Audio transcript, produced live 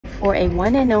for a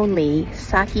one and only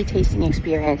sake tasting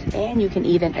experience, and you can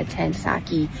even attend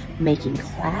sake making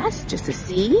class just to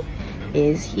see,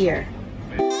 is here.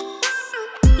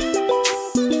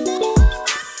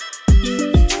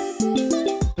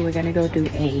 We're gonna go do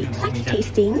a sake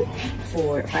tasting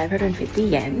for 550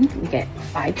 yen. We get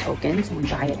 5 tokens and we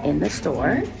buy it in the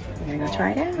store. We're gonna go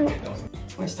try it out.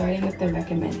 We're starting with the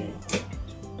recommended.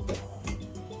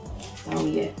 So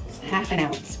we get half an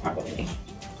ounce probably.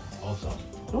 Awesome.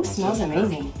 Oh, smells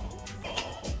amazing.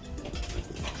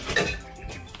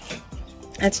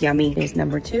 That's yummy. There's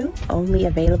number 2, only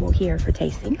available here for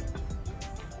tasting.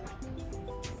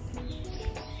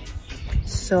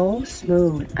 So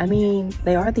smooth. I mean,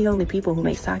 they are the only people who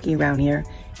make sake around here,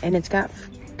 and it's got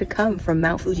to come from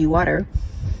Mount Fuji water.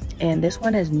 And this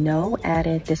one has no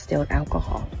added distilled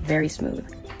alcohol. Very smooth.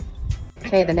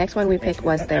 Okay, the next one we picked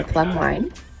was their plum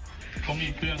wine.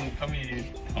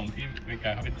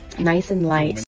 Nice and light.